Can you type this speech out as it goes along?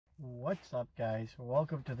What's up, guys?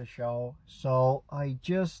 Welcome to the show. So I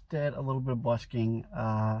just did a little bit of busking,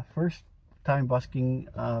 first time busking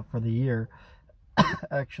for the year.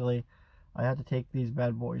 Actually, I had to take these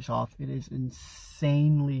bad boys off. It is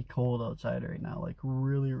insanely cold outside right now, like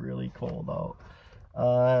really cold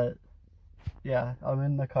out. Yeah, I'm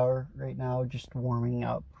in the car right now just warming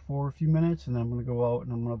up for a few minutes, and then I'm gonna go out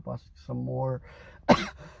and I'm gonna busk some more.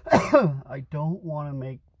 I don't want to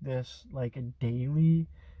make this like a daily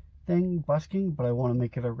thing, busking, but I want to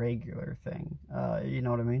make it a regular thing. You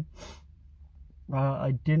know what I mean?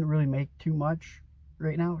 I didn't really make too much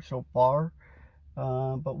right now so far,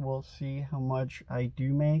 but we'll see how much I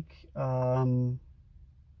do make.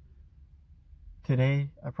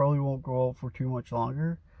 Today I probably won't go out for too much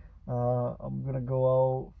longer. I'm gonna go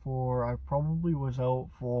out for, I probably was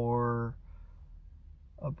out for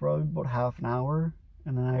probably about half an hour,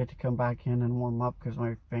 and then I had to come back in and warm up because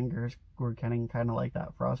my fingers were getting kind of like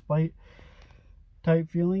that frostbite type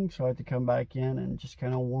feeling, so I had to come back in and just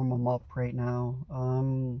kind of warm them up right now.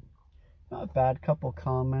 Not bad. Couple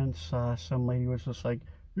comments. Some lady was just like,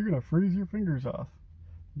 "You're gonna freeze your fingers off.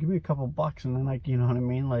 Give me a couple bucks," and then, like, you know what I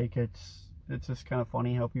mean? Like, it's just kind of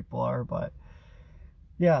funny how people are. But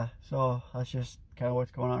yeah, so that's just kind of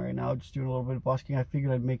what's going on right now. Just doing a little bit of busking. I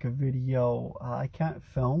figured I'd make a video. I can't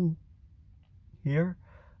film here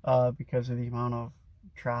because of the amount of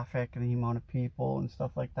traffic and the amount of people and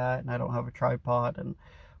stuff like that, and I don't have a tripod,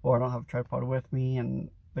 or I don't have a tripod with me and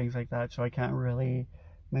things like that, so I can't really.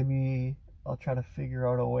 Maybe I'll try to figure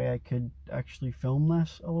out a way I could actually film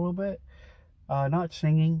this a little bit. Not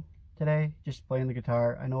singing today, just playing the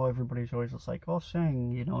guitar. I know everybody's always just like, "Oh,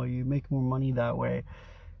 sing, you know, you make more money that way,"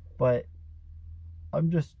 but I'm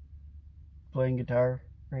just playing guitar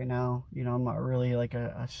right now. You know, I'm not really like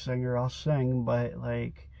a singer. I'll sing, but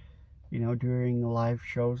like, you know, during live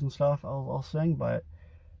shows and stuff, I'll sing, but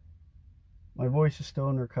my voice is still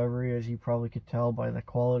in recovery, as you probably could tell by the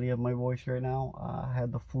quality of my voice right now. I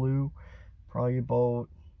had the flu probably about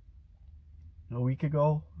a week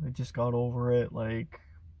ago. I just got over it, like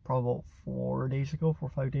probably about 4 days ago, 4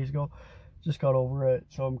 or 5 days ago. Just got over it,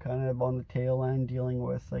 so I'm kind of on the tail end dealing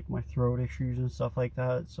with like my throat issues and stuff like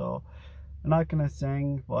that. So I'm not gonna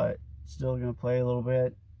sing, but still gonna play a little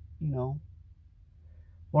bit, you know.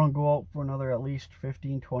 Want to go out for another at least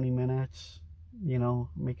 15-20 minutes, you know,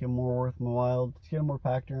 make it more worth my while. It's getting more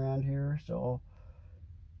packed around here, so,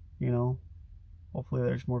 you know, hopefully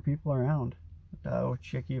there's more people around. But I'll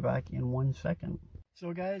check you back in 1 second.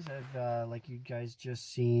 So guys, I've like you guys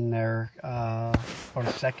just seen there about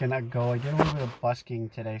a second ago, I did a little bit of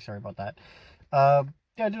busking today. Sorry about that.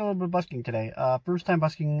 Yeah, I did a little bit of busking today. First time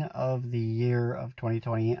busking of the year of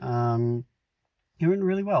 2020. It went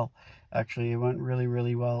really well. Actually, it went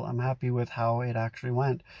really well. I'm happy with how it actually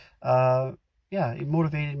went. Yeah, it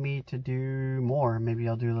motivated me to do more. Maybe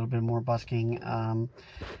I'll do a little bit more busking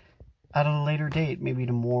at a later date, maybe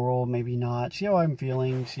tomorrow, maybe not. See how I'm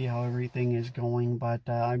feeling, see how everything is going, but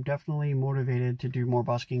I'm definitely motivated to do more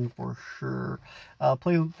busking for sure.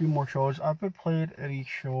 Play a few more shows. I haven't played any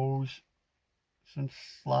shows since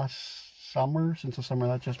last summer, since the summer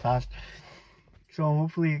that just passed. So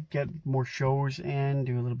hopefully get more shows and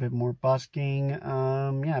do a little bit more busking.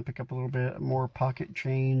 Yeah, pick up a little bit more pocket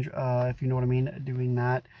change, if you know what I mean, doing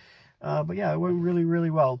that. But yeah, it went really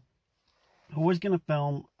well. I was gonna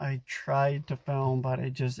film. I tried to film, but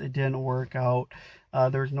it didn't work out.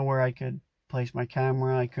 There's nowhere I could place my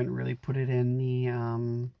camera. I couldn't really put it in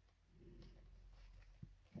the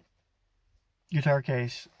guitar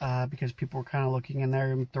case because people were kind of looking in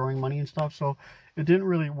there and throwing money and stuff, so it didn't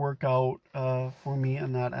really work out for me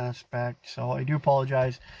in that aspect. So I do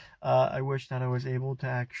apologize. I wish that I was able to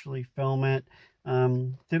actually film it.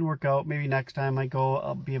 Didn't work out. Maybe next time I go,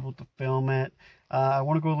 I'll be able to film it. I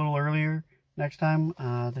want to go a little earlier next time.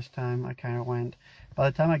 This time I kind of went, by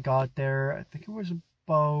the time I got there, I think it was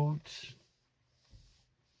about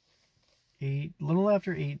a little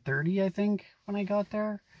after 8:30, I think, when I got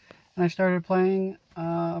there. And I started playing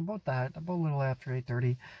about a little after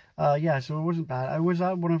 8:30. Yeah, so it wasn't bad. I was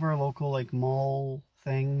at one of our local like mall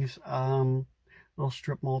things, little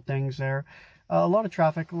strip mall things there. A lot of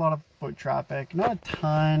traffic, a lot of foot traffic. Not a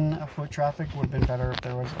ton of foot traffic. Would have been better if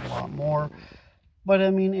there was a lot more. But I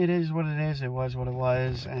mean, it is what it is. It was what it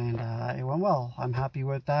was, and it went well. I'm happy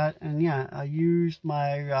with that. And yeah, I used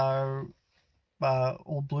my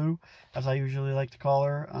Old Blue, as I usually like to call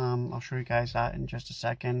her. I'll show you guys that in just a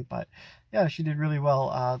second, but yeah, she did really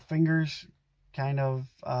well. Fingers kind of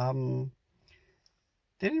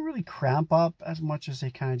they didn't really cramp up as much as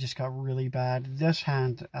they kind of just got really bad. This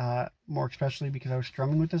hand more especially, because I was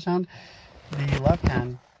strumming with this hand. The left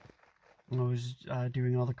hand I was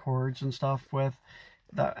doing all the chords and stuff with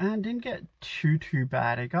that, and it didn't get too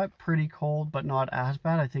bad. It got pretty cold, but not as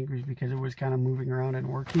bad. I think it was because it was kind of moving around and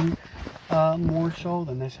working more so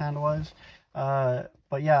than this hand was.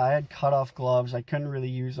 But yeah, I had cut-off gloves. I couldn't really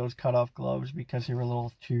use those cut-off gloves because they were a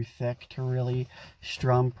little too thick to really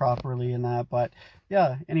strum properly in that. But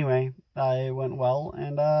yeah, anyway, it went well,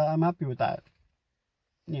 and I'm happy with that.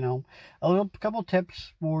 You know, couple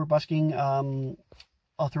tips for busking.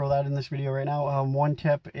 I'll throw that in this video right now. One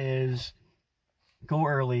tip is go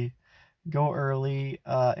early. Go early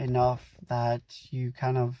enough that you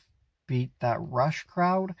kind of beat that rush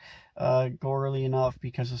crowd. Go early enough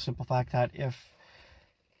because of the simple fact that if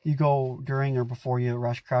you go during or before you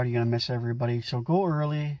rush crowd, you're going to miss everybody. So go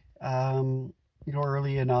early. Go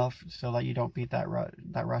early enough so that you don't beat that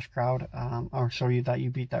rush crowd, that you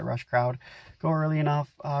beat that rush crowd. Go early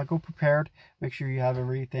enough. Go prepared. Make sure you have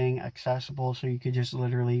everything accessible so you could just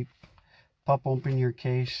literally pop open your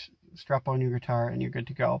case, strap on your guitar, and you're good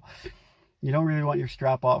to go. You don't really want your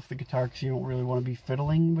strap off the guitar because you don't really want to be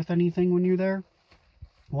fiddling with anything when you're there.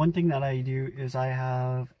 One thing that I do is I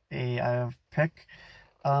have pick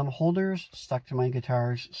holders stuck to my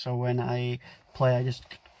guitars, so when I play,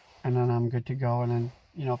 and then I'm good to go. And then,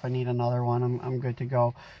 you know, if I need another one, I'm good to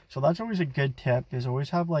go. So that's always a good tip, is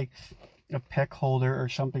always have like a pick holder or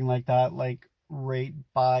something like that, like right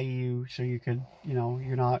by you, so you could, you know,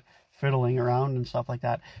 you're not fiddling around and stuff like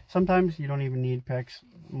that. Sometimes you don't even need picks.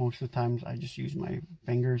 Most of the times I just use my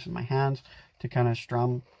fingers and my hands to kind of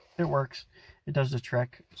strum. It works. It does the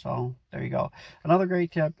trick. So there you go. Another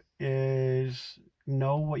great tip is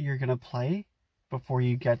know what you're going to play before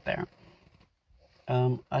you get there.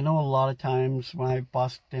 I know a lot of times when I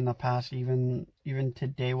busked in the past, even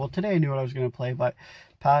today, well, today I knew what I was going to play, but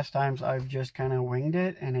past times I've just kind of winged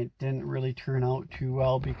it, and it didn't really turn out too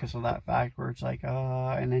well because of that fact where it's like,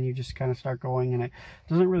 and then you just kind of start going, and it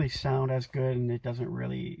doesn't really sound as good, and it doesn't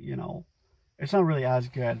really, you know, it's not really as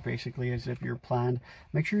good, basically, as if you're planned.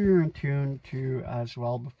 Make sure you're in tune, too, as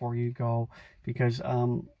well, before you go, because,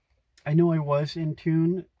 I know I was in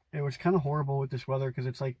tune. It was kind of horrible with this weather because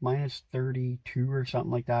it's like minus 32 or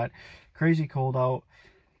something like that. Crazy cold out.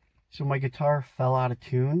 So my guitar fell out of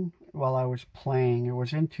tune while I was playing. It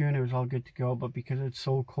was in tune. It was all good to go. But because it's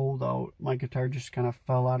so cold out, my guitar just kind of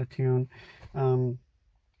fell out of tune. I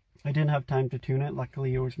didn't have time to tune it.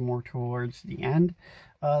 Luckily, it was more towards the end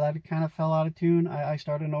that it kind of fell out of tune. I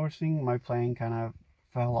started noticing my playing kind of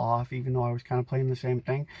fell off, even though I was kind of playing the same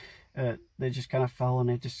thing. They just kind of fell, and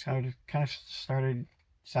it just kind of started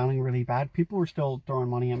sounding really bad. People were still throwing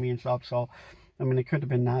money at me and stuff, so I mean, it could have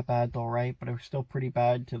been that bad though, right? But it was still pretty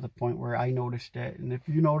bad to the point where I noticed it, and if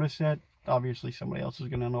you notice it, obviously somebody else is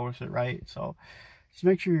going to notice it, right? So just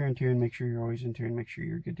make sure you're in tune, make sure you're always in tune, make sure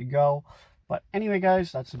you're good to go. But anyway,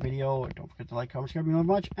 guys, that's the video. Don't forget to like, comment, subscribe, you know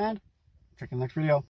much, and check in the next video.